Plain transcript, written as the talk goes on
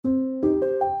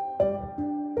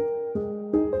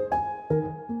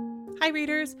Hi,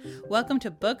 readers. Welcome to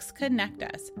Books Connect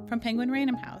Us from Penguin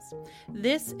Random House.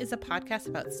 This is a podcast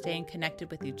about staying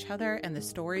connected with each other and the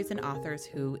stories and authors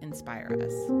who inspire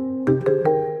us.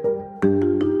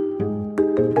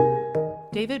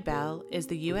 David Bell is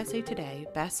the USA Today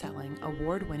best-selling,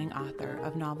 award-winning author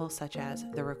of novels such as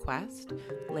The Request,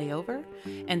 Layover,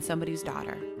 and Somebody's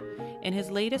Daughter. In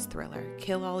his latest thriller,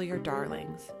 Kill All Your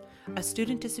Darlings, a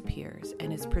student disappears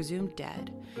and is presumed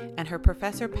dead, and her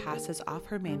professor passes off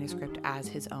her manuscript as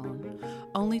his own,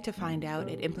 only to find out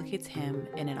it implicates him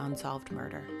in an unsolved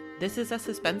murder. This is a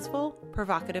suspenseful,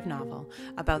 provocative novel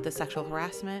about the sexual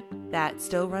harassment that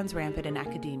still runs rampant in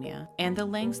academia and the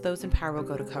lengths those in power will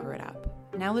go to cover it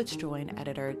up. Now let's join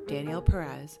editor Danielle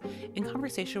Perez in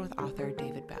conversation with author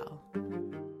David Bell.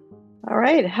 All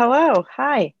right. Hello.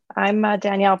 Hi. I'm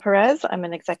Danielle Perez. I'm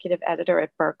an executive editor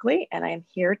at Berkley, and I'm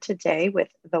here today with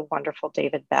the wonderful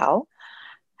David Bell.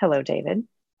 Hello, David.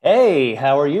 Hey,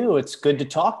 how are you? It's good to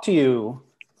talk to you.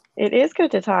 It is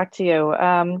good to talk to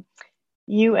you.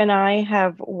 You and I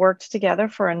have worked together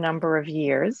for a number of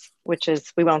years, which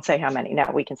is, we won't say how many.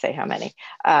 Now we can say how many.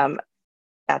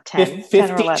 About 10,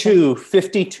 52 years.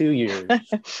 52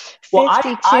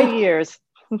 years.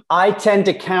 I tend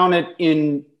to count it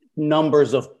in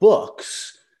numbers of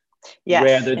books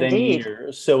rather than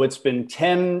years. So it's been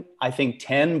 10, I think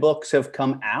 10 books have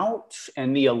come out,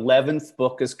 and the 11th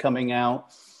book is coming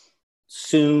out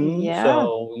soon.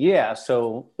 Yeah.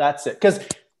 So that's it. Because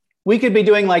we could be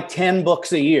doing like 10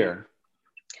 books a year.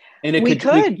 And it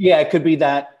could be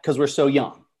that because we're so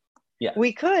young. Yeah.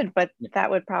 We could, but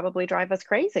that would probably drive us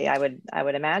crazy, I would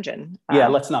imagine. Yeah,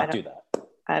 let's not do that.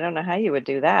 I don't know how you would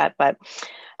do that, but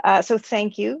so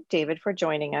thank you, David, for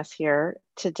joining us here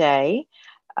today.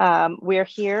 We're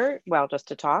here, well, just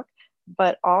to talk,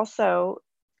 but also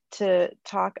to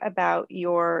talk about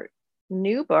your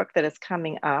new book that is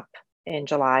coming up in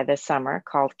July this summer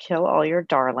called Kill All Your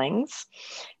Darlings,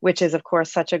 which is, of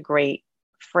course, such a great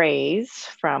phrase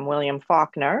from William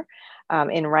Faulkner.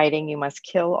 In writing, you must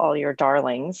kill all your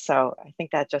darlings. So I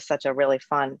think that's just such a really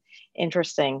fun,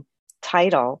 interesting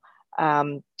title.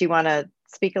 Do you want to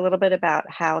speak a little bit about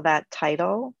how that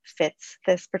title fits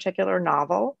this particular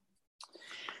novel?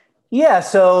 Yeah,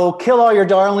 so Kill All Your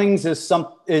Darlings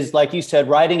is like you said,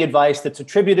 writing advice that's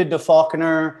attributed to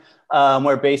Faulkner,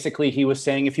 where basically he was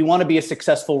saying, if you want to be a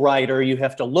successful writer, you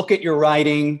have to look at your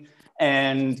writing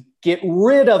and get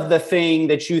rid of the thing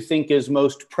that you think is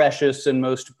most precious and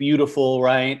most beautiful,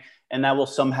 right? And that will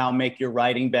somehow make your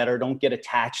writing better. Don't get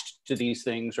attached to these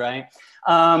things, right?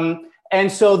 And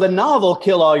so the novel,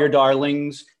 Kill All Your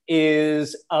Darlings,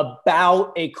 is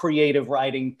about a creative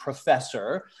writing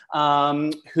professor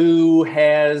who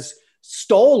has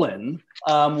stolen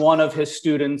one of his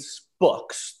students'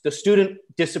 books. The student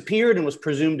disappeared and was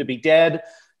presumed to be dead,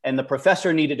 and the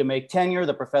professor needed to make tenure.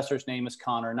 The professor's name is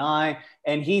Connor Nye,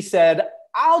 and he said,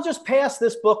 I'll just pass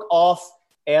this book off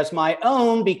as my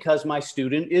own because my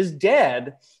student is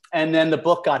dead. And then the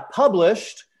book got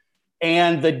published.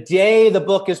 And the day the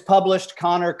book is published,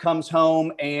 Connor comes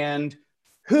home, and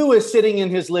who is sitting in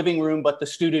his living room but the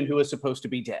student who is supposed to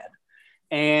be dead?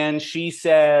 And she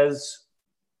says,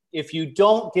 if you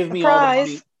don't give me all the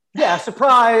money. Yeah,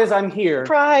 surprise, I'm here.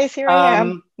 Surprise, here I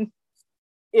am.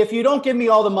 If you don't give me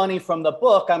all the money from the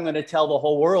book, I'm going to tell the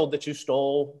whole world that you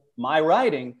stole my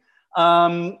writing.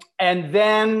 And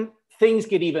then things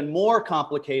get even more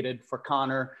complicated for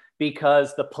Connor,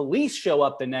 because the police show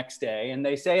up the next day and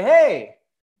they say, hey,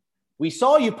 we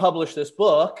saw you publish this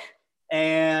book.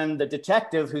 And the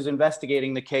detective who's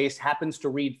investigating the case happens to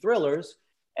read thrillers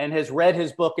and has read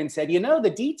his book and said, you know, the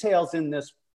details in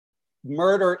this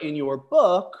murder in your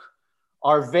book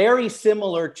are very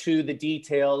similar to the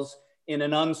details in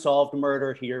an unsolved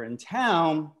murder here in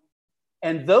town.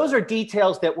 And those are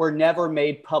details that were never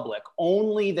made public.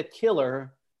 Only the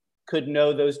killer could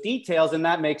know those details. And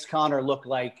that makes Connor look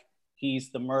like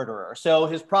he's the murderer. So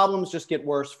his problems just get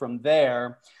worse from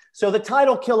there. So the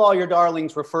title Kill All Your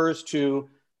Darlings refers to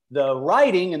the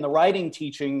writing and the writing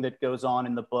teaching that goes on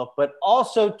in the book, but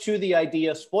also to the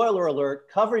idea, spoiler alert,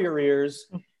 cover your ears,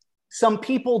 some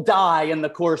people die in the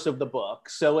course of the book.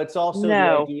 So it's also the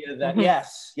idea that,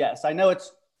 yes, I know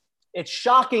it's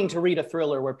shocking to read a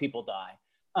thriller where people die.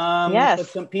 But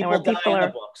some people die in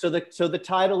the book. So the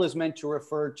title is meant to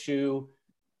refer to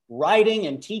writing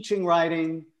and teaching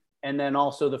writing, and then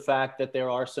also the fact that there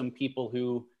are some people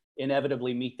who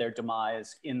inevitably meet their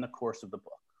demise in the course of the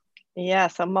book. Yeah,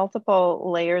 so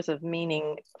multiple layers of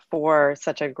meaning for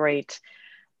such a great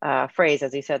phrase,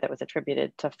 as you said, that was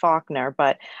attributed to Faulkner.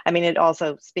 But I mean, it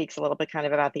also speaks a little bit kind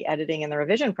of about the editing and the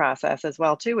revision process as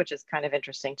well, too, which is kind of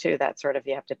interesting, too. That sort of,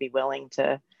 you have to be willing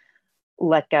to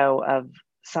let go of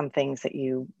some things that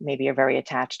you maybe are very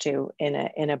attached to in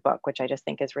a book, which I just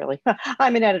think is really,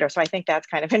 I'm an editor, so I think that's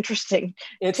kind of interesting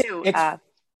too.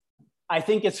 I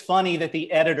think it's funny that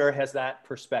the editor has that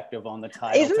perspective on the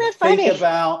title. Isn't that funny? Think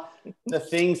about the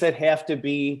things that have to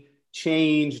be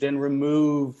changed and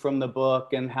removed from the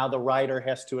book and how the writer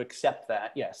has to accept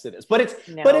that. Yes, it is. But it's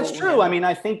true. No. I mean,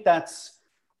 I think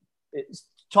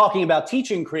talking about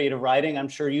teaching creative writing, I'm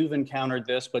sure you've encountered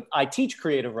this, but I teach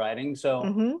creative writing.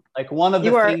 So like one of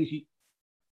the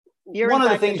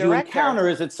things you encounter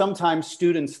is that sometimes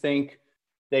students think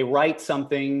they write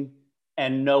something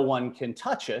and no one can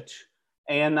touch it.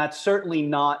 And that's certainly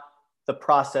not the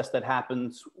process that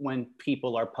happens when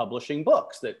people are publishing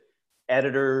books, that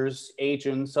editors,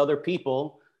 agents, other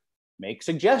people make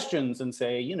suggestions and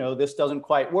say, you know, this doesn't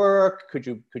quite work. Could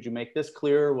you make this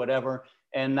clearer, whatever.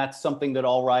 And that's something that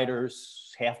all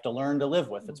writers have to learn to live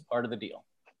with. It's part of the deal.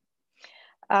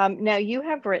 Now you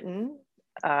have written,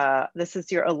 this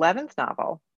is your 11th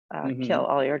novel, Kill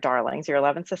All Your Darlings, your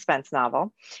 11th suspense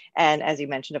novel. And as you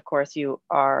mentioned, of course, you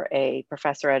are a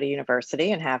professor at a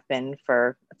university and have been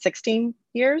for 16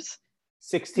 years?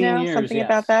 16 years, something yes.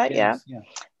 about that, yes,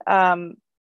 yeah.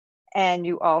 And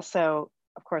you also,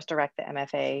 of course, direct the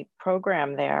MFA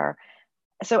program there.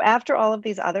 So after all of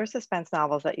these other suspense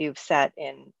novels that you've set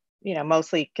in, you know,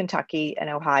 mostly Kentucky and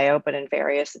Ohio, but in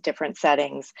various different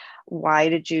settings, why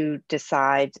did you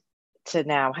decide to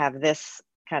now have this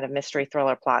kind of mystery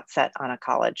thriller plot set on a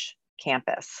college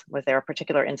campus? Was there a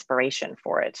particular inspiration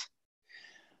for it?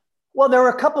 Well, there were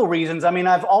a couple reasons. I mean,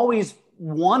 I've always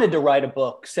wanted to write a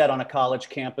book set on a college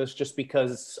campus just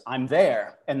because I'm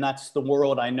there and that's the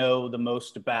world I know the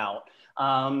most about.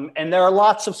 And there are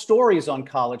lots of stories on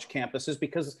college campuses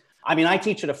because, I mean, I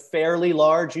teach at a fairly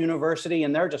large university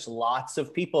and there are just lots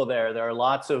of people there. There are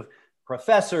lots of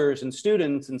professors and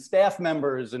students and staff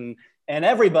members and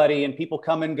everybody, and people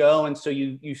come and go. And so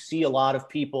you see a lot of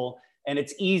people, and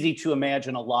it's easy to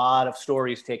imagine a lot of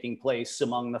stories taking place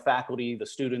among the faculty, the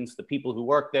students, the people who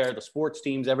work there, the sports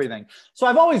teams, everything. So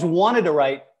I've always wanted to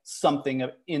write something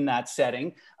in that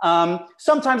setting.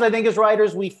 Sometimes I think as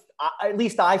writers, at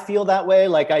least I feel that way.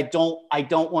 Like I don't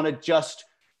want to just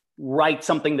write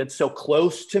something that's so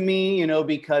close to me, you know,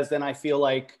 because then I feel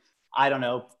like, I don't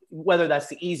know, whether that's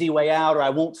the easy way out or I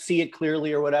won't see it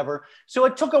clearly or whatever. So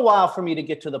it took a while for me to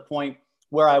get to the point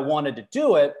where I wanted to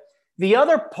do it. The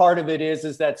other part of it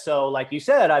is that, so like you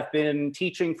said, I've been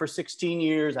teaching for 16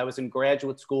 years. I was in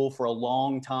graduate school for a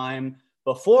long time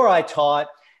before I taught.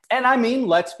 And I mean,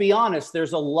 let's be honest, there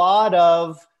are a lot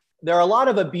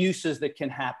of abuses that can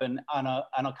happen on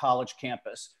a college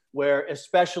campus, where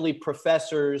especially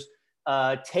professors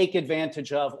take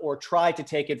advantage of or try to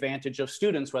take advantage of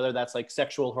students, whether that's like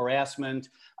sexual harassment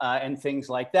and things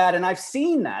like that. And I've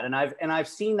seen that, and I've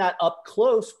seen that up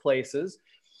close places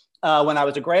when I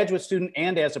was a graduate student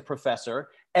and as a professor.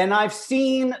 And I've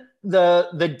seen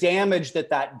the damage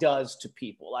that does to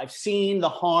people. I've seen the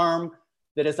harm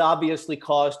that is obviously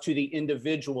caused to the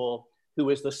individual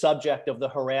who is the subject of the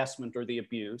harassment or the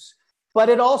abuse. But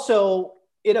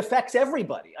it affects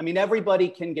everybody. I mean, everybody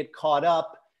can get caught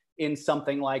up in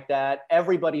something like that.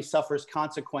 Everybody suffers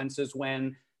consequences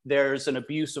when there's an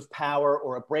abuse of power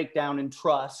or a breakdown in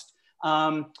trust.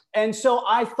 And so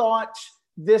I thought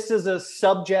this is a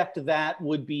subject that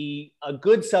would be a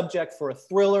good subject for a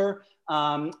thriller.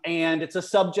 And it's a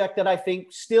subject that I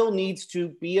think still needs to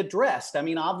be addressed. I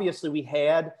mean, obviously we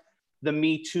had the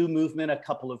Me Too movement a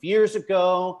couple of years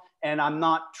ago, and I'm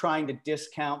not trying to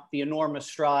discount the enormous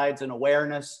strides and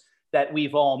awareness that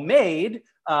we've all made,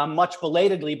 much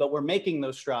belatedly, but we're making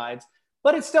those strides.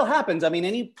 But it still happens. I mean,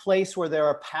 any place where there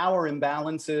are power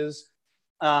imbalances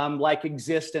like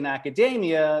exist in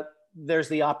academia, there's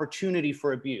the opportunity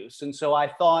for abuse. And so I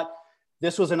thought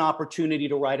this was an opportunity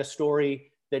to write a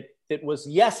story that was,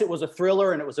 yes, it was a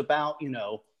thriller and it was about, you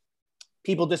know,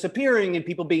 people disappearing and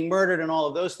people being murdered and all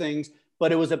of those things,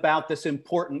 but it was about this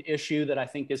important issue that I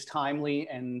think is timely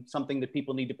and something that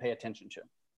people need to pay attention to.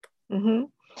 Mm-hmm.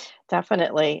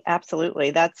 Definitely.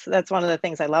 Absolutely. That's one of the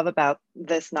things I love about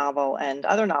this novel and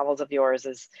other novels of yours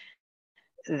is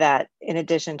that in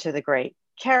addition to the great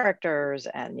characters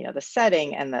and, you know, the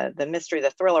setting and the mystery,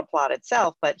 the thriller plot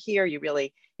itself, but here you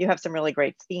have some really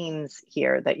great themes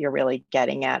here that you're really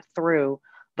getting at through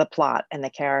the plot and the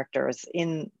characters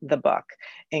in the book.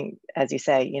 And as you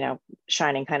say, you know,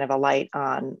 shining kind of a light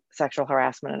on sexual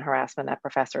harassment and harassment that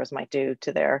professors might do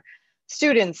to their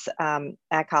students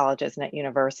at colleges and at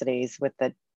universities, with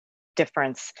the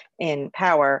difference in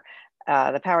power,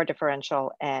 the power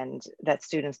differential, and that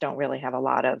students don't really have a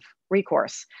lot of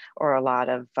recourse or a lot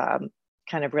of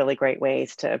kind of really great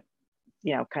ways to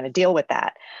kind of deal with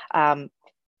that.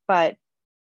 But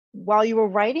while you were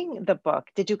writing the book,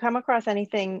 did you come across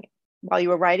anything while you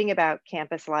were writing about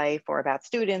campus life or about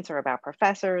students or about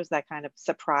professors that kind of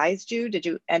surprised you? Did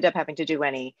you end up having to do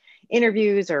any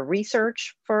interviews or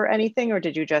research for anything, or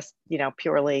did you just,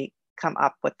 purely come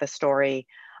up with the story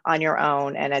on your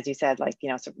own? And as you said, like,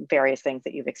 some various things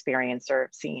that you've experienced or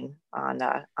seen on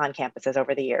campuses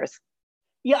over the years.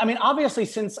 Yeah, I mean, obviously,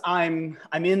 since I'm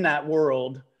in that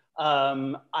world,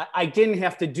 I didn't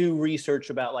have to do research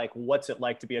about like what's it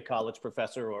like to be a college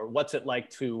professor, or what's it like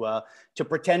to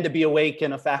pretend to be awake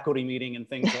in a faculty meeting and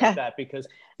things like that,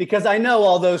 because I know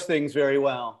all those things very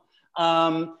well.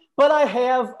 But I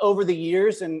have, over the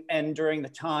years and during the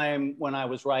time when I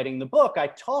was writing the book, I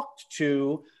talked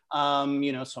to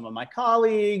some of my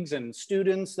colleagues and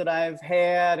students that I've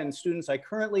had and students I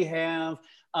currently have,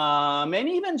 and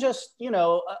even just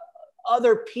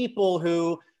other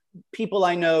people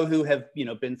I know who have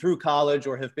been through college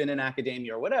or have been in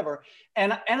academia or whatever.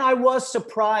 And I was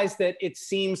surprised that it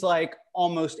seems like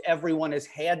almost everyone has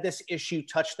had this issue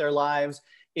touch their lives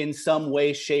in some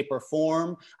way, shape, or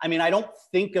form. I mean, I don't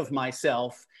think of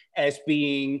myself as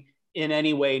being in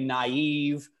any way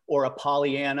naive or a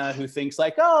Pollyanna who thinks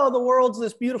like, oh, the world's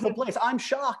this beautiful place. I'm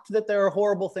shocked that there are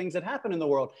horrible things that happen in the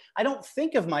world. I don't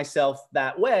think of myself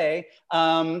that way.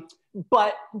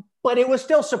 But it was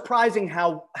still surprising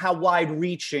how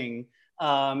wide-reaching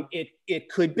it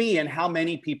could be, and how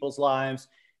many people's lives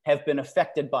have been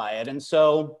affected by it. And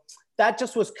so that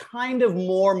just was kind of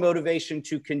more motivation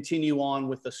to continue on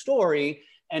with the story,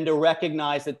 and to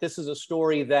recognize that this is a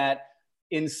story that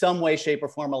in some way, shape, or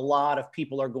form, a lot of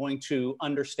people are going to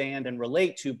understand and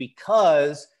relate to,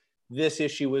 because this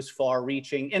issue is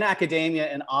far-reaching in academia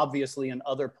and obviously in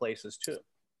other places too.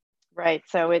 Right.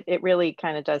 So it really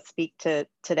kind of does speak to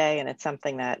today, and it's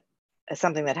something that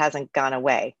hasn't gone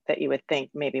away, that you would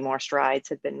think maybe more strides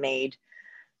had been made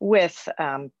with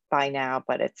by now,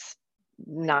 but it's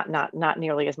not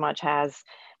nearly as much has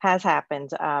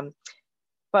happened.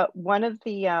 But one of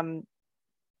the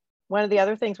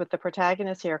other things with the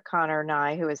protagonist here, Connor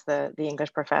Nye, who is the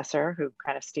English professor who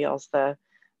kind of steals the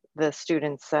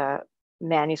student's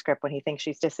manuscript when he thinks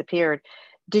she's disappeared,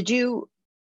 did you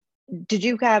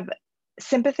have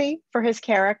sympathy for his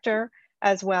character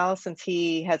as well, since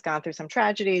he has gone through some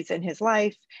tragedies in his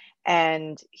life,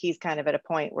 and he's kind of at a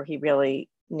point where he really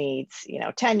needs,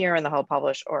 tenure and the whole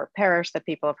publish or perish that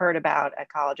people have heard about at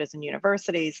colleges and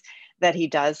universities, that he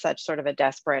does such sort of a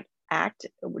desperate act?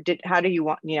 How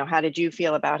did you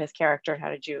feel about his character? How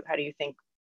do you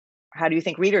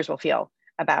think readers will feel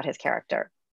about his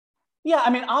character? Yeah, I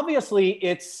mean, obviously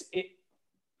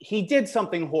he did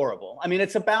something horrible. I mean,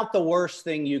 it's about the worst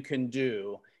thing you can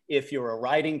do if you're a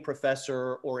writing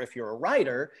professor or if you're a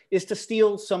writer, is to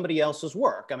steal somebody else's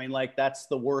work. I mean, like, that's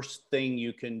the worst thing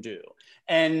you can do.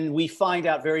 And we find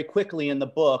out very quickly in the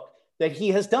book that he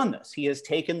has done this. He has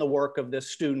taken the work of this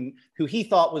student who he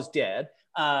thought was dead,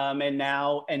 and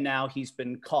now he's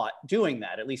been caught doing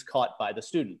that, at least caught by the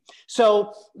student.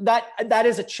 So that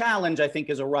is a challenge, I think,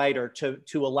 as a writer,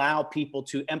 to allow people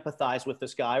to empathize with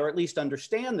this guy, or at least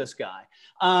understand this guy.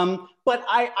 But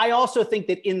I also think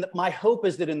that my hope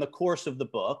is that in the course of the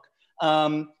book,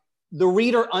 the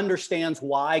reader understands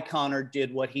why Connor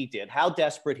did what he did, how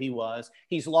desperate he was.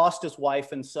 He's lost his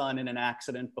wife and son in an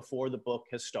accident before the book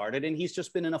has started, and he's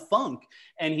just been in a funk.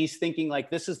 And he's thinking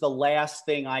like, this is the last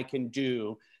thing I can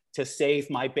do to save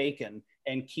my bacon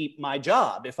and keep my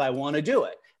job if I want to do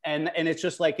it. And it's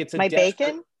just like, it's a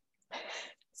bacon?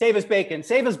 Save his bacon,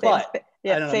 save his butt.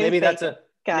 Yeah, I don't know, maybe that's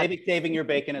maybe saving your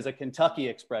bacon is a Kentucky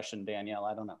expression, Danielle,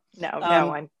 I don't know.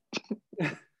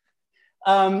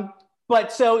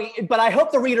 But I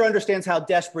hope the reader understands how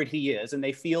desperate he is, and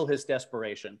they feel his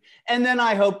desperation. And then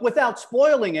I hope, without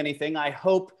spoiling anything, I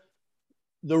hope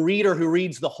the reader who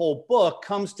reads the whole book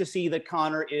comes to see that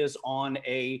Connor is on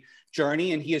a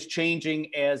journey, and he is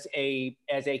changing as a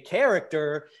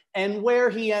character, and where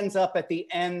he ends up at the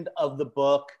end of the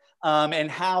book, and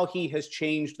how he has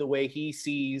changed the way he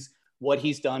sees what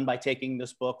he's done by taking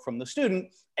this book from the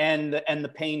student, and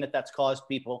the pain that's caused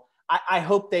people. I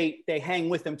hope they hang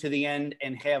with him to the end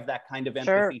and have that kind of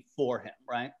empathy for him,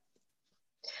 right?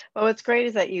 Well, what's great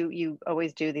is that you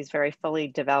always do these very fully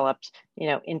developed,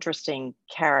 interesting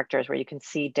characters where you can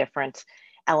see different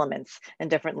elements and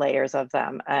different layers of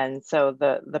them. And so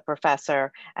the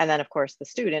professor, and then of course the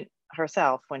student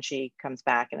herself when she comes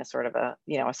back in a sort of a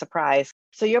surprise.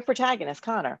 So your protagonist,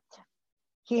 Connor,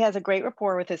 he has a great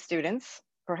rapport with his students.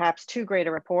 Perhaps too great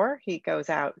a rapport. He goes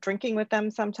out drinking with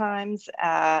them sometimes.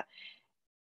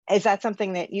 Is that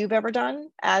something that you've ever done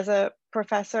as a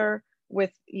professor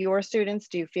with your students?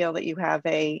 Do you feel that you have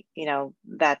a,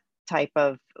 that type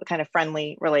of kind of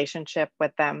friendly relationship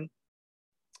with them?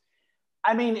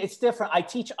 I mean, it's different. I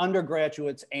teach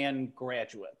undergraduates and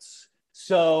graduates.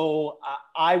 So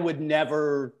I would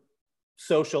never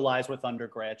socialize with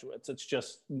undergraduates. It's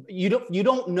just, you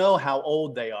don't know how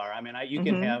old they are. I mean, you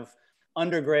can have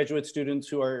undergraduate students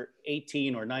who are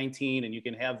 18 or 19, and you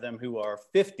can have them who are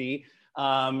 50.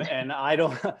 And I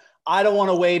don't want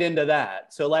to wade into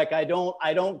that. So like, I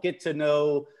don't get to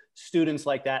know students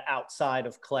like that outside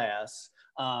of class.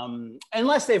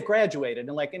 Unless they've graduated,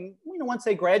 and once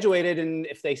they graduated, and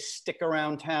if they stick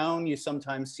around town, you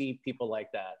sometimes see people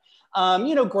like that.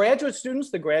 The graduate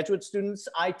students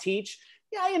I teach,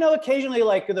 occasionally,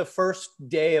 like the first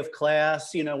day of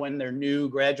class, when they're new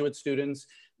graduate students,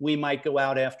 we might go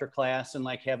out after class and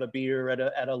like have a beer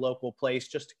at a local place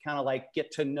just to kind of like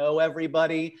get to know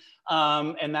everybody,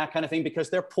 and that kind of thing, because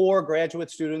they're poor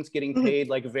graduate students getting paid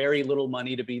like very little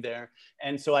money to be there.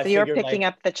 And so I you're figured, picking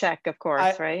up the check, of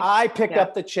course, right? I pick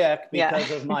up the check because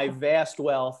of my vast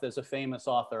wealth as a famous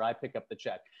author. I pick up the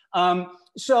check.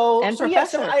 So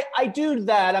I do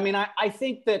that. I mean, I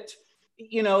think that,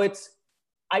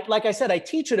 like I said, I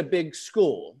teach at a big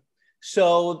school.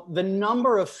 So the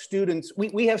number of students,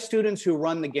 we have students who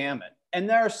run the gamut. And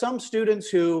there are some students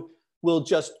who will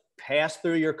just pass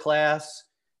through your class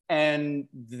and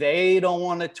they don't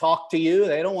want to talk to you.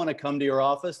 They don't want to come to your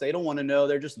office. They don't want to know.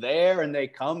 They're just there and they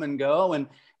come and go.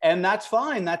 And that's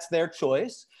fine. That's their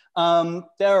choice. There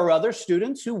are other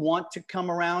students who want to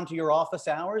come around to your office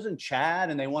hours and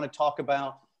chat, and they want to talk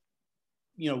about,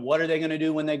 what are they going to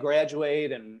do when they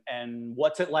graduate, and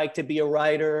what's it like to be a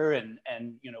writer, and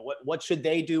what should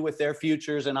they do with their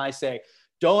futures? And I say,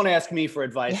 don't ask me for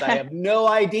advice. I have no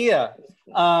idea.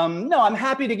 No, I'm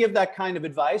happy to give that kind of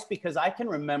advice because I can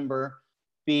remember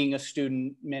being a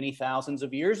student many thousands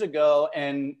of years ago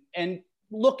and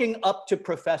looking up to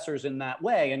professors in that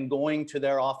way and going to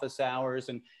their office hours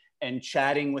and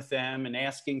chatting with them and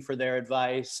asking for their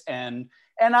advice. And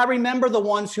I remember the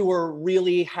ones who were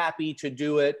really happy to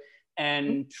do it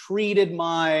and treated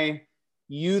my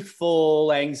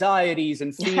youthful anxieties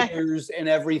and fears and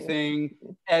everything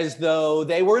as though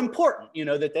they were important,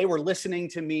 that they were listening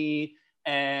to me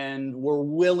and were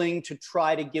willing to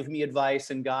try to give me advice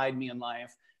and guide me in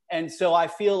life. And so I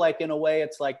feel like in a way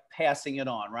it's like passing it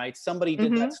on, right? Somebody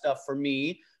did that stuff for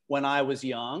me when I was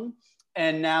young.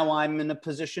 And now I'm in a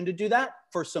position to do that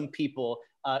for some people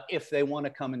if they want to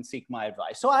come and seek my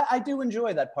advice. So I do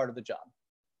enjoy that part of the job.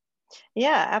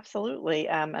 Yeah, absolutely.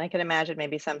 And I can imagine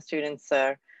maybe some students,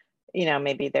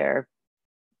 maybe their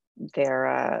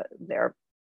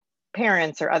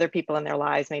parents or other people in their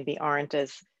lives maybe aren't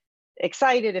as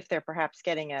excited if they're perhaps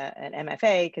getting an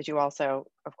MFA, because you also,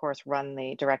 of course,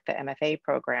 direct the MFA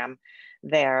program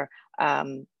there.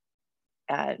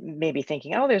 Maybe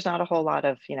thinking, oh, there's not a whole lot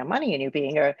of money in you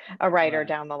being a writer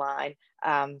down the line.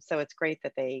 So it's great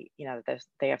that they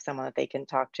have someone that they can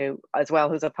talk to as well,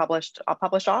 who's a published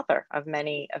author of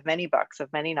many books,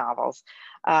 of many novels.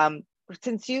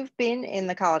 Since you've been in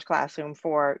the college classroom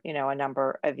for a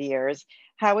number of years,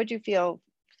 how would you feel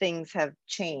things have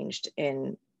changed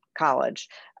in college,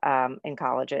 in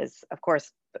colleges? Of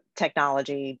course,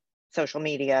 technology, social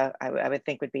media, I would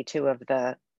think would be two of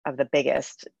the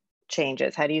biggest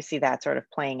changes. How do you see that sort of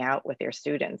playing out with your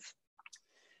students?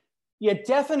 Yeah,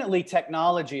 definitely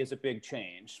technology is a big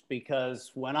change,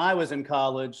 because when I was in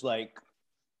college, like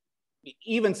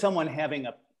even someone having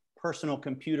a personal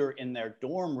computer in their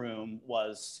dorm room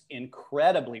was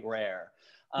incredibly rare.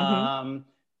 And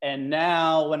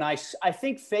now when I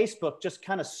think Facebook just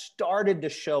kind of started to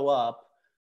show up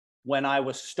when I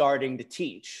was starting to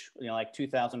teach, like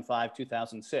 2005,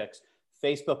 2006.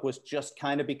 Facebook was just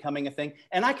kind of becoming a thing.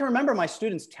 And I can remember my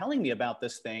students telling me about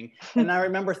this thing. And I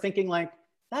remember thinking like,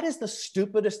 that is the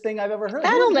stupidest thing I've ever heard.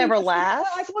 That'll never last.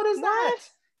 Like, what is that?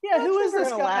 Yeah, who is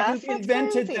this guy who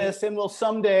invented this and will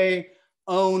someday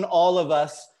own all of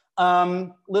us?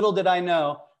 Little did I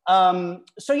know.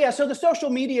 So the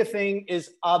social media thing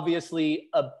is obviously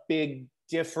a big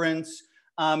difference.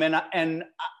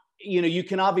 You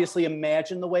can obviously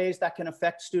imagine the ways that can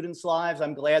affect students' lives.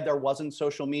 I'm glad there wasn't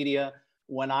social media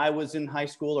when I was in high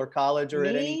school or college or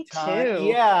at any time. Too.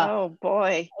 Yeah. Oh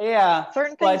boy. Yeah.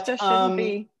 Certain things just shouldn't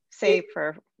be safe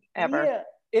forever. Yeah.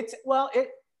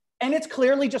 It's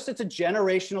clearly just, it's a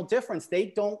generational difference. They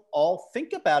don't all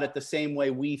think about it the same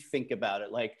way we think about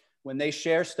it. Like when they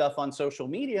share stuff on social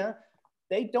media,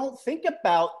 they don't think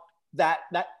about that.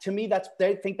 To me,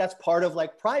 they think that's part of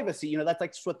like privacy. That's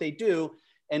like what they do.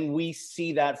 And we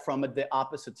see that from the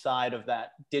opposite side of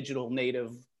that digital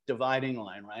native dividing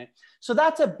line, right? So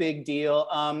that's a big deal.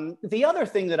 The other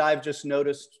thing that I've just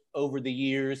noticed over the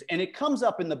years, and it comes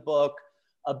up in the book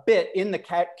a bit in the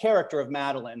character of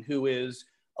Madeline, who is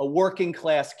a working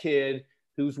class kid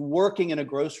who's working in a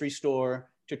grocery store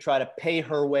to try to pay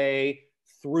her way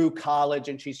through college,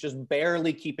 and she's just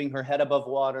barely keeping her head above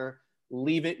water,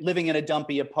 living in a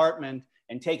dumpy apartment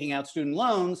and taking out student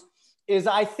loans, is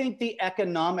I think the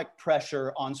economic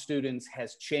pressure on students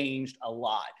has changed a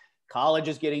lot. College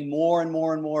is getting more and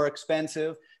more and more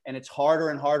expensive, and it's harder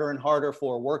and harder and harder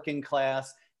for working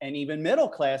class and even middle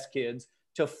class kids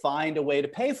to find a way to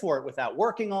pay for it without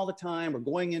working all the time or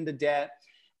going into debt.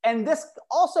 And this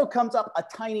also comes up a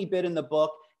tiny bit in the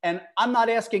book. And I'm not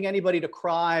asking anybody to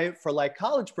cry for like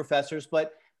college professors,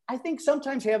 but I think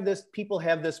sometimes people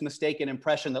have this mistaken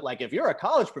impression that like, if you're a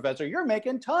college professor, you're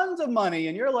making tons of money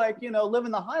and you're like,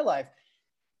 living the high life.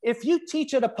 If you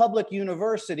teach at a public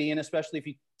university, and especially if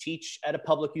you teach at a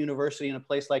public university in a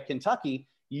place like Kentucky,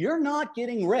 you're not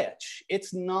getting rich.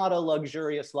 It's not a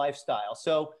luxurious lifestyle.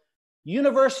 So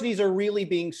universities are really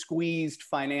being squeezed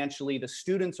financially. The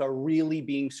students are really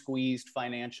being squeezed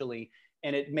financially,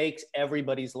 and it makes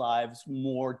everybody's lives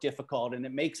more difficult, and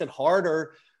it makes it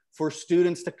harder for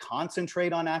students to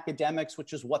concentrate on academics,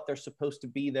 which is what they're supposed to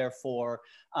be there for.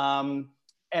 And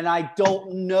I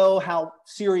don't know how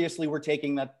seriously we're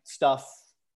taking that stuff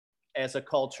as a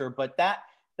culture, but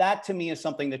that to me is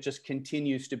something that just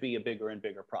continues to be a bigger and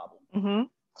bigger problem. Mm-hmm.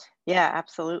 Yeah,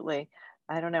 absolutely.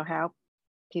 I don't know how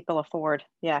people afford,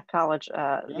 college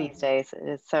these days.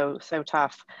 It's so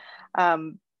tough.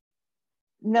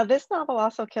 Now, this novel,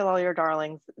 also Kill All Your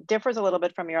Darlings, differs a little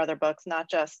bit from your other books, not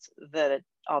just that it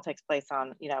all takes place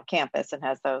on, campus and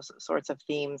has those sorts of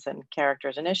themes and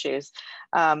characters and issues.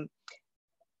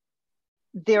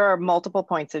 There are multiple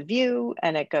points of view,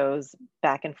 and it goes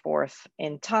back and forth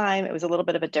in time. It was a little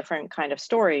bit of a different kind of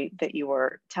story that you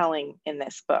were telling in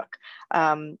this book.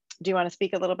 Do you want to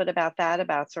speak a little bit about that,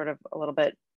 about sort of a little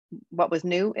bit what was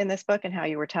new in this book and how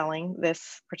you were telling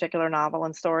this particular novel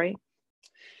and story?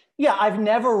 Yeah,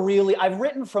 I've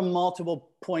written from multiple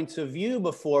points of view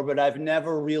before, but I've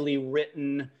never really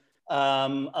written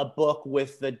a book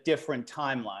with the different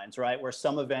timelines, right? Where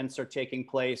some events are taking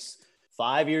place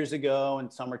 5 years ago,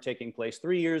 and some are taking place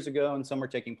 3 years ago, and some are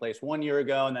taking place 1 year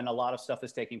ago, and then a lot of stuff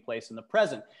is taking place in the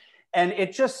present. And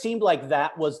it just seemed like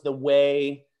that was the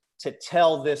way to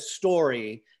tell this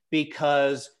story,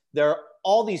 because there are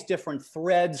all these different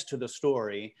threads to the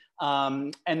story.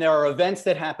 And there are events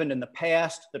that happened in the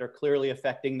past that are clearly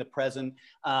affecting the present,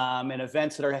 and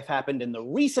events that have happened in the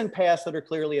recent past that are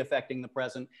clearly affecting the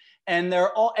present. And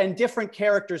different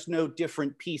characters know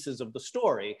different pieces of the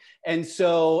story. And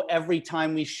so every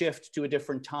time we shift to a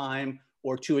different time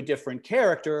or to a different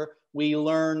character, we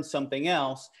learn something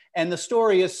else. And the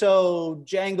story is so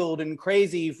jangled and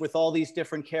crazy with all these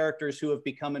different characters who have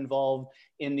become involved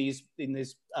in these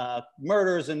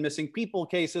murders and missing people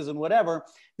cases and whatever,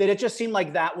 that it just seemed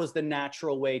like that was the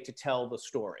natural way to tell the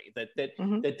story,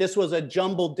 that this was a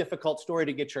jumbled, difficult story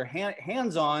to get your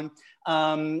hands on.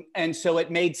 And so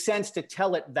it made sense to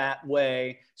tell it that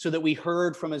way, so that we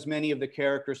heard from as many of the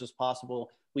characters as possible.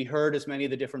 We heard as many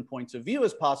of the different points of view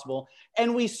as possible.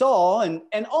 And we saw,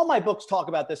 and all my books talk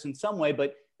about this in some way,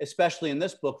 but especially in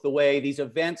this book, the way these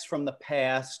events from the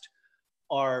past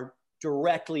are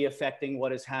directly affecting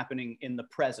what is happening in the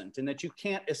present, and that you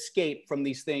can't escape from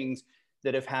these things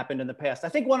that have happened in the past. I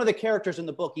think one of the characters in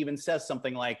the book even says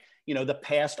something like, the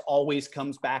past always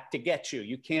comes back to get you.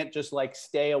 You can't just like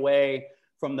stay away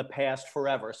from the past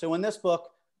forever. So in this book,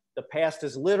 the past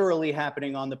is literally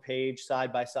happening on the page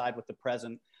side by side with the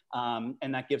present.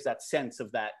 And that gives that sense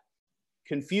of that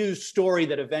confused story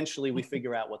that eventually we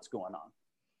figure out what's going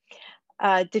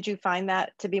on. Did you find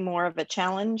that to be more of a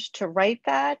challenge to write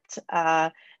that?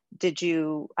 I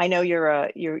know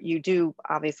you do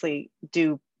obviously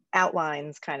do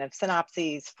outlines, kind of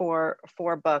synopses for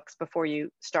books before you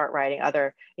start writing.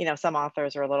 Some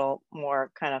authors are a little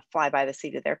more kind of fly by the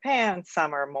seat of their pants.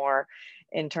 Some are more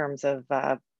in terms of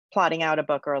plotting out a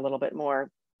book, or a little bit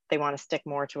more, they want to stick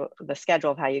more to the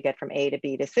schedule of how you get from A to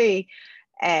B to C.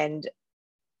 And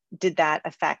did that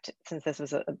affect, since this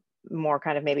was a more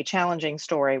kind of maybe challenging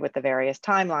story with the various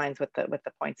timelines, with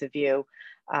the points of view,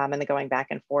 and the going back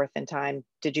and forth in time,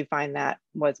 did you find that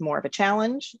was more of a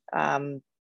challenge? And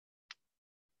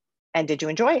did you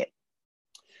enjoy it?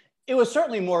 It was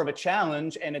certainly more of a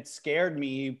challenge, and it scared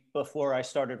me before I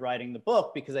started writing the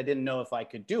book, because I didn't know if I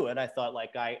could do it. I thought,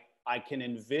 like, I can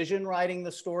envision writing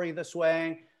the story this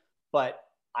way, but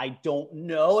I don't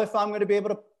know if I'm going to be able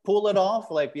to pull it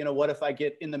off. Like, what if I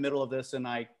get in the middle of this and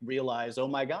I realize, oh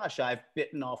my gosh, I've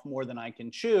bitten off more than I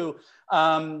can chew.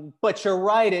 But you're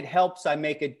right, it helps. I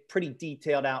make a pretty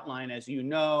detailed outline, as you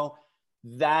know.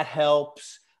 That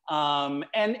helps.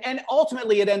 And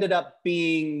ultimately it ended up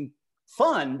being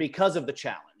fun because of the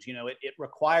challenge. It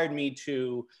required me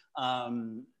to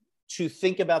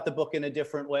think about the book in a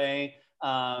different way,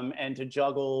 and to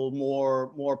juggle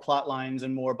more plot lines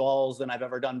and more balls than I've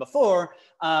ever done before.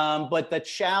 But the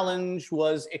challenge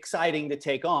was exciting to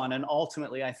take on. And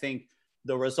ultimately, I think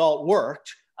the result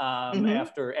worked.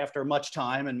 After much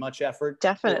time and much effort.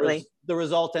 Definitely. The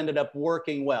result ended up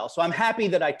working well. So I'm happy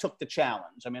that I took the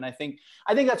challenge. I mean, I think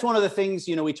that's one of the things,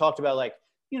 we talked about, like,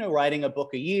 writing a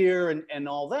book a year and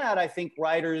all that. I think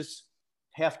writers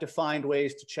have to find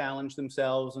ways to challenge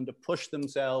themselves and to push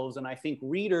themselves. And I think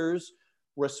readers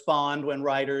respond when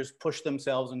writers push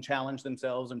themselves and challenge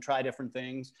themselves and try different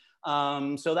things.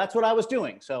 So that's what I was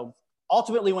doing. So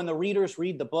ultimately, when the readers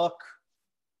read the book,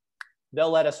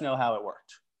 they'll let us know how it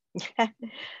worked.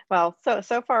 Well,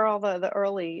 so far all the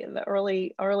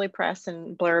early press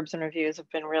and blurbs and reviews have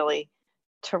been really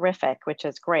terrific, which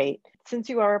is great. Since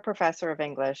you are a professor of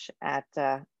English at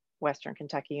Western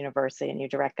Kentucky University and you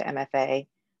direct the MFA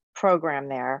program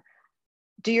there,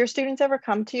 do your students ever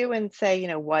come to you and say,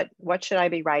 what should I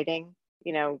be writing?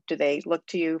 Do they look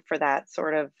to you for that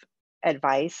sort of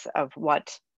advice of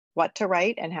what to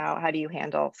write, and how do you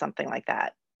handle something like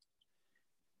that?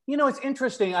 It's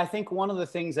interesting. I think one of the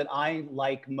things that I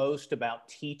like most about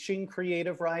teaching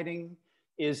creative writing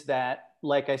is that,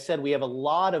 like I said, we have a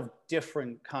lot of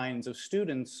different kinds of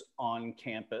students on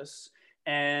campus.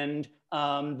 And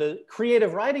the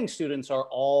creative writing students are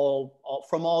all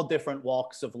from all different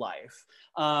walks of life.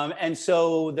 And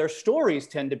so their stories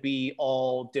tend to be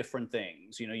all different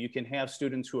things. You can have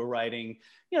students who are writing,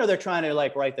 they're trying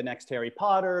to write the next Harry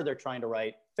Potter. They're trying to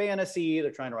write fantasy.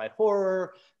 They're trying to write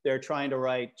horror. They're trying to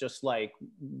write just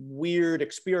weird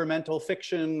experimental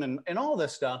fiction and all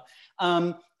this stuff.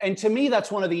 And to me,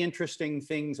 that's one of the interesting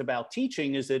things about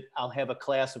teaching, is that I'll have a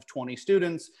class of 20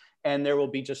 students, and there will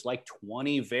be just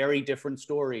 20 very different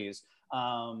stories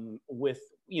with,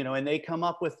 and they come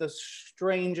up with the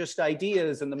strangest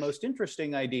ideas and the most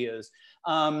interesting ideas.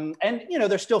 And,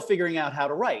 they're still figuring out how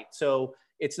to write. So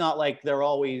it's not like they're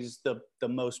always the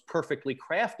most perfectly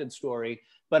crafted story,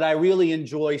 but I really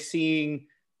enjoy seeing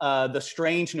the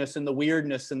strangeness and the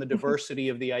weirdness and the diversity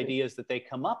of the ideas that they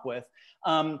come up with.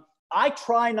 I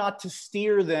try not to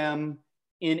steer them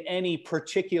in any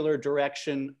particular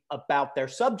direction about their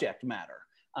subject matter.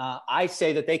 I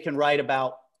say that they can write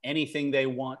about anything they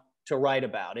want to write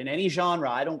about in any genre.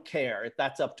 I don't care if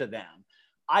that's up to them.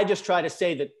 I just try to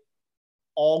say that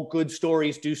all good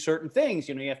stories do certain things.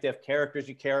 You have to have characters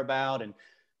you care about, and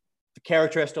the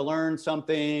character has to learn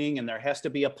something, and there has to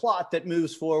be a plot that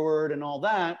moves forward and all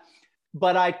that.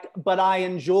 But I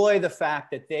enjoy the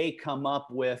fact that they come up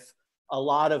with a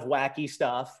lot of wacky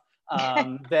stuff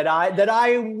that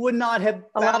I would not have.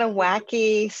 A lot of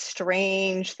wacky,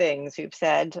 strange things you've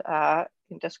said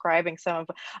in describing some of.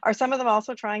 Are some of them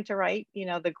also trying to write,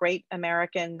 the great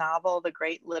American novel, the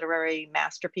great literary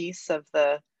masterpiece of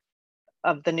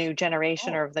the new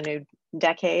generation or of the new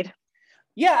decade?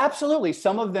 Yeah, absolutely.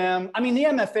 Some of them. I mean, the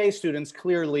MFA students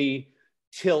clearly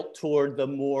tilt toward the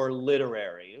more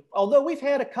literary. Although we've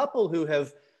had a couple who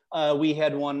have. We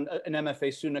had an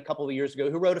MFA student a couple of years ago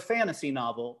who wrote a fantasy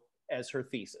novel as her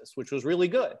thesis, which was really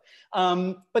good.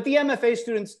 But the MFA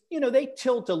students, they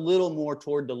tilt a little more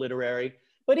toward the literary.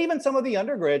 But even some of the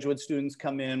undergraduate students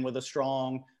come in with a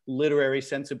strong literary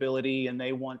sensibility, and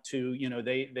they want to,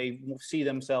 they see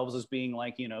themselves as being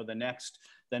the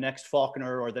next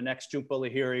Faulkner or the next Jhumpa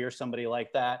Lahiri or somebody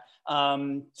like that.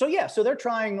 So they're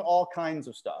trying all kinds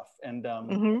of stuff. And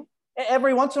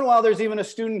every once in a while, there's even a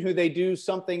student who they do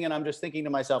something, and I'm just thinking to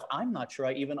myself, I'm not sure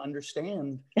I even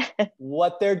understand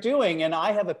what they're doing. And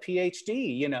I have a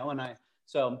PhD, and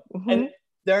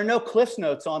there are no Cliff's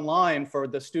Notes online for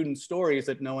the student stories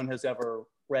that no one has ever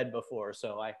read before.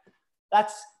 So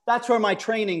that's where my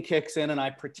training kicks in, and I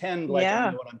pretend like I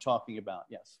know what I'm talking about.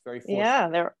 Yes, very fortunate.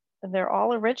 Yeah, they're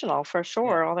all original for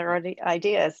sure. Yeah. All their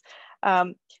ideas.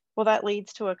 Well, that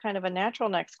leads to a kind of a natural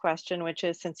next question, which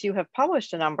is, since you have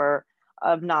published a number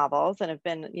of novels and have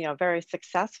been, very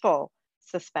successful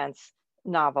suspense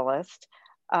novelist,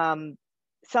 some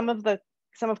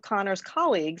of Connor's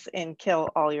colleagues in Kill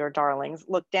All Your Darlings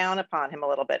look down upon him a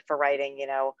little bit for writing,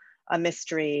 a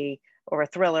mystery or a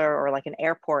thriller or an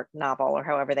airport novel, or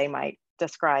however they might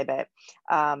describe it.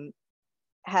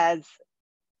 Has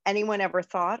anyone ever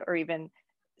thought or even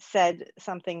said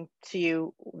something to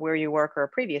you where you work or a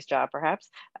previous job, perhaps,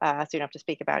 so you don't have to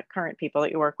speak about current people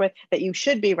that you work with, that you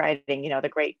should be writing, the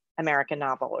great American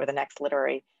novel or the next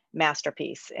literary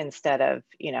masterpiece instead of,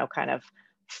 kind of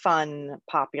fun,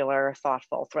 popular,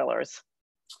 thoughtful thrillers?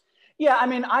 Yeah, I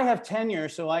mean, I have tenure,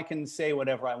 so I can say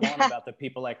whatever I want about the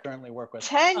people I currently work with.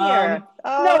 Tenure. No,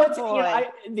 Oh it's boy.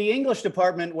 the English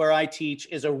department where I teach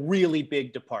is a really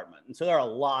big department, and so there are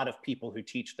a lot of people who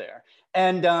teach there.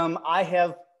 And I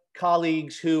have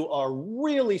colleagues who are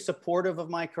really supportive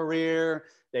of my career.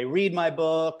 They read my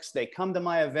books, they come to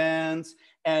my events,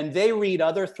 and they read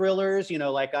other thrillers.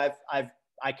 Like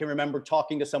I can remember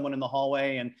talking to someone in the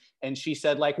hallway and she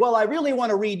said, like, well, I really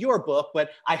want to read your book, but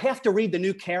I have to read the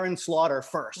new Karen Slaughter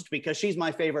first because she's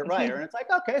my favorite writer. And it's like,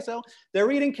 okay, so they're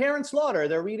reading Karen Slaughter,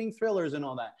 they're reading thrillers and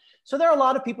all that. So there are a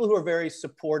lot of people who are very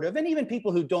supportive, and even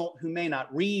people who may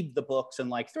not read the books and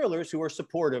like thrillers, who are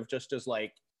supportive, just as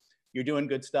like, you're doing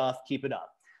good stuff, keep it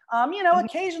up.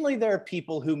 Occasionally there are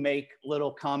people who make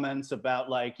little comments about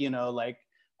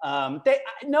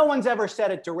no one's ever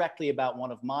said it directly about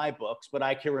one of my books, but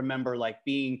I can remember like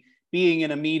being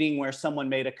in a meeting where someone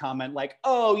made a comment like,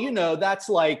 oh, that's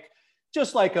like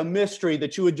just like a mystery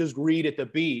that you would just read at the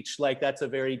beach. Like, that's a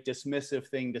very dismissive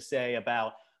thing to say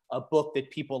about a book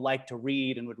that people like to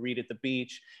read and would read at the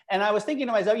beach. And I was thinking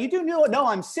to myself, you do know, no,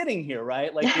 I'm sitting here,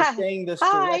 right? Like, you're saying this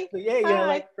directly,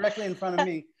 like directly in front of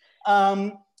me.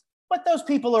 But those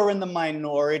people are in the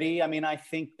minority. I mean, I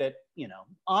think that,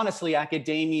 honestly,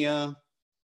 academia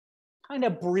kind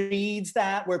of breeds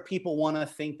that, where people want to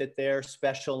think that they're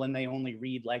special and they only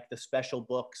read like the special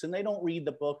books, and they don't read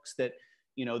the books that,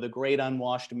 the great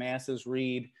unwashed masses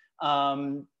read.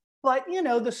 But,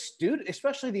 the student,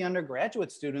 especially the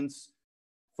undergraduate students,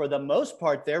 for the most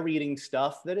part, they're reading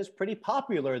stuff that is pretty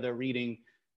popular. They're reading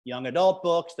young adult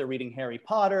books, they're reading Harry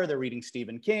Potter, they're reading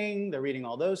Stephen King, they're reading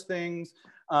all those things.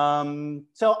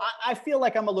 So I feel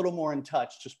like I'm a little more in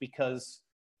touch just because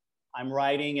I'm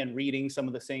writing and reading some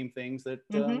of the same things that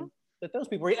that those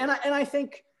people read. And I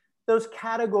think those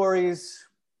categories,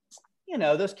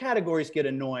 those categories get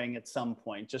annoying at some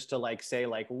point, just to like say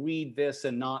like, read this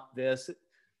and not this.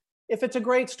 If it's a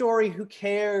great story, who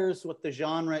cares what the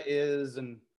genre is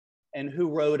and who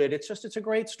wrote it? It's a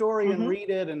great story and read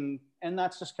it. And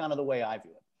that's just kind of the way I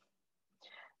view it.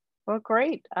 Well,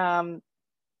 great.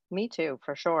 Me too,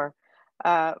 for sure.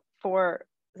 Well,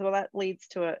 that leads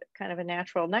to a kind of a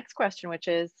natural next question, which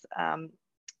is, do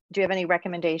you have any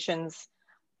recommendations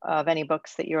of any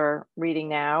books that you're reading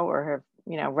now or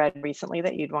have, read recently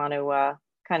that you'd want to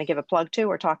kind of give a plug to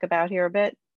or talk about here a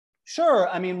bit? Sure.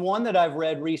 I mean, one that I've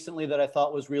read recently that I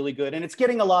thought was really good, and it's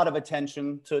getting a lot of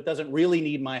attention, so it doesn't really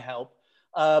need my help,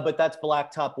 but that's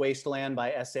Blacktop Wasteland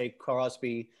by S.A.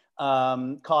 Cosby.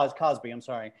 Cosby, I'm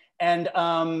sorry. And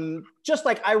just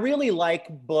like, I really like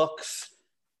books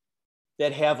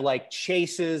that have like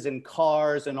chases and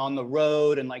cars and on the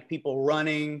road and like people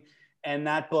running. And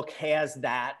that book has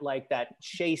that, like that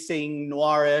chasing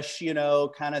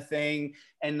noirish, kind of thing.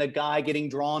 And the guy getting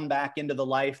drawn back into the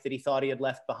life that he thought he had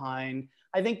left behind.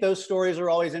 I think those stories are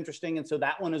always interesting. And so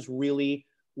that one is really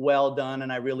well done.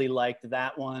 And I really liked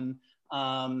that one.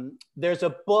 There's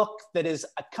a book that is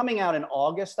coming out in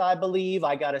August, I believe.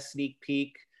 I got a sneak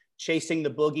peek, Chasing the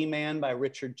Boogeyman by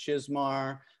Richard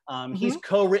Chizmar. He's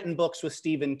co-written books with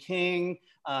Stephen King.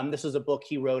 This is a book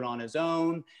he wrote on his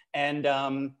own.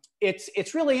 And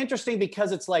it's really interesting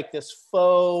because it's like this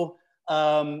faux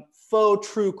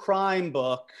true crime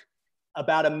book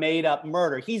about a made up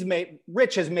murder.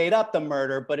 Rich has made up the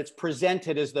murder, but it's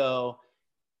presented as though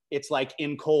it's like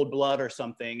in cold blood or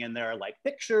something. And there are like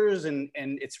pictures and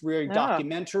it's very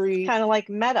documentary. Kind of like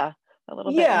meta a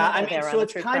little bit. Yeah, I mean, so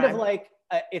it's kind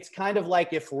of like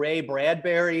if Ray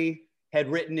Bradbury had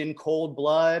written in cold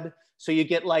blood. So you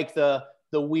get like the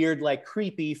weird, like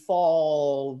creepy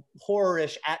fall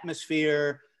horror-ish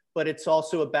atmosphere, but it's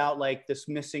also about like this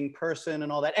missing person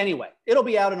and all that. Anyway, it'll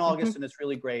be out in August and it's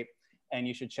really great. And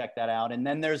you should check that out. And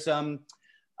then there's a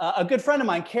good friend of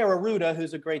mine, Kara Ruda,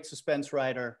 who's a great suspense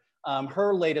writer.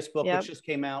 Her latest book, which just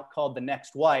came out, called The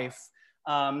Next Wife.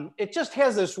 It just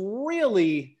has this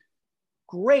really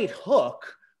great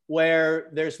hook where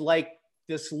there's like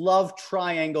this love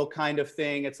triangle kind of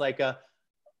thing. It's like a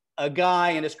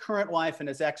guy and his current wife and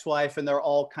his ex-wife, and they're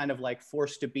all kind of like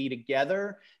forced to be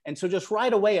together. And so just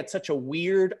right away, it's such a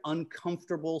weird,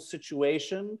 uncomfortable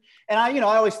situation. And I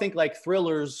always think like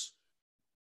thrillers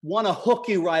want to hook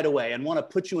you right away and want to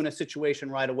put you in a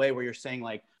situation right away where you're saying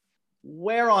like,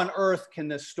 where on earth can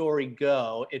this story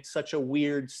go? It's such a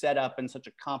weird setup and such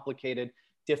a complicated,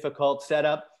 difficult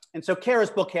setup. And so Kara's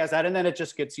book has that, and then it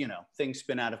just gets, things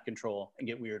spin out of control and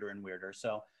get weirder and weirder.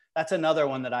 So that's another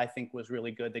one that I think was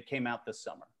really good that came out this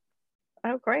summer.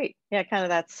 Oh, great. Yeah, kind of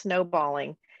that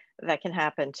snowballing that can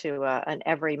happen to an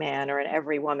everyman or an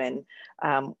every woman,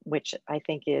 which I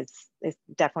think is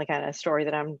definitely kind of a story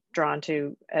that I'm drawn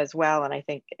to as well, and I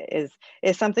think is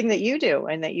something that you do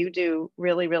and that you do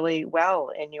really, really well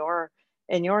in your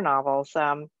novels.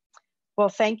 Well,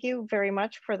 thank you very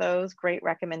much for those great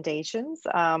recommendations.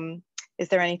 Is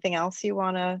there anything else you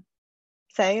want to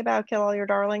say about Kill All Your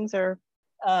Darlings, or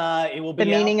it will be the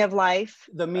meaning of life?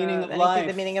 The meaning of life.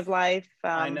 The meaning of life.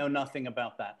 I know nothing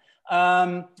about that.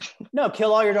 No,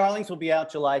 Kill All Your Darlings will be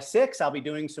out July 6th. I'll be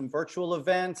doing some virtual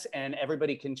events, and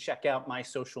everybody can check out my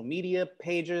social media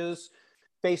pages,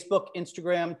 Facebook,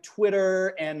 Instagram,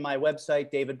 Twitter, and my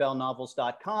website,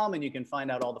 davidbellnovels.com. And you can find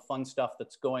out all the fun stuff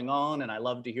that's going on. And I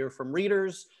love to hear from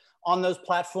readers on those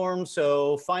platforms.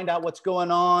 So find out what's going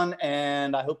on,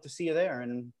 and I hope to see you there.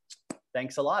 And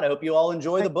thanks a lot. I hope you all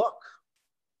enjoy the book.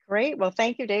 Great. Well,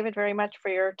 thank you, David, very much for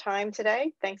your time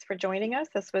today. Thanks for joining us.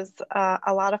 This was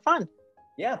a lot of fun.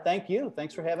 Yeah, thank you.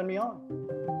 Thanks for having me on.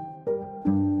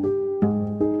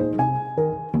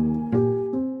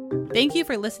 Thank you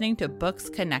for listening to Books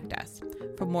Connect Us.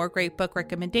 For more great book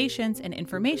recommendations and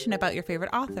information about your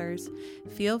favorite authors,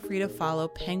 feel free to follow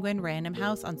Penguin Random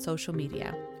House on social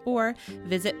media or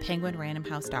visit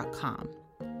penguinrandomhouse.com.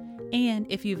 And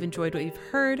if you've enjoyed what you've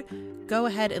heard, go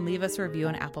ahead and leave us a review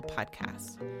on Apple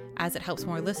Podcasts, as it helps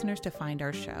more listeners to find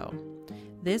our show.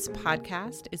 This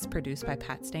podcast is produced by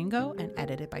Pat Stango and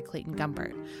edited by Clayton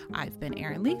Gumbert. I've been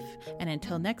Erin Leaf, and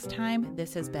until next time,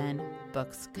 this has been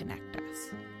Books Connect Us.